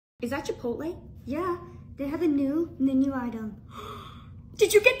Is that Chipotle? Yeah, they have a new menu item.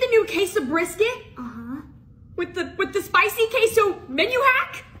 Did you get the new Quesabrisket? Uh-huh. With the spicy queso menu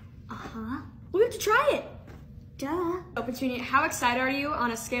hack? Uh-huh. We have to try it. Duh. Oh, Petunia, how excited are you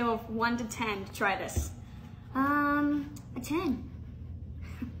on a scale of 1 to 10 to try this? A 10.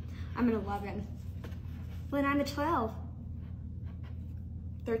 I'm an 11. When I'm a 12.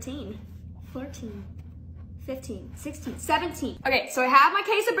 13. 14. 15, 16, 17. Okay, so I have my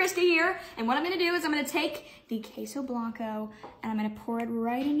queso brisket here, and what I'm gonna do is I'm gonna take the queso blanco and I'm gonna pour it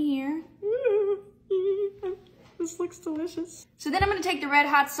right in here. This looks delicious. So then I'm gonna take the red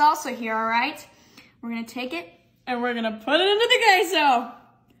hot salsa here, all right? We're gonna take it and we're gonna put it into the queso.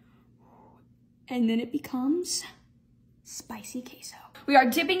 And then it becomes spicy queso. We are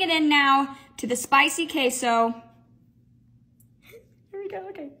dipping it in now to the spicy queso. Here we go,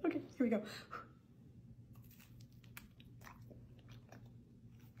 okay, here we go.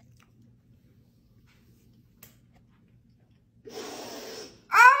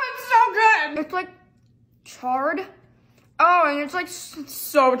 It's like charred. Oh, and it's like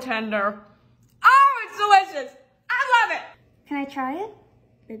so tender. Oh, it's delicious. I love it. Can I try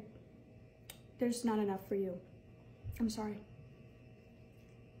it? There's not enough for you. I'm sorry.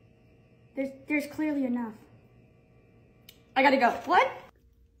 There's clearly enough. I gotta go. What?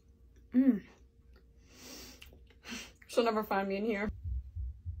 She'll never find me in here.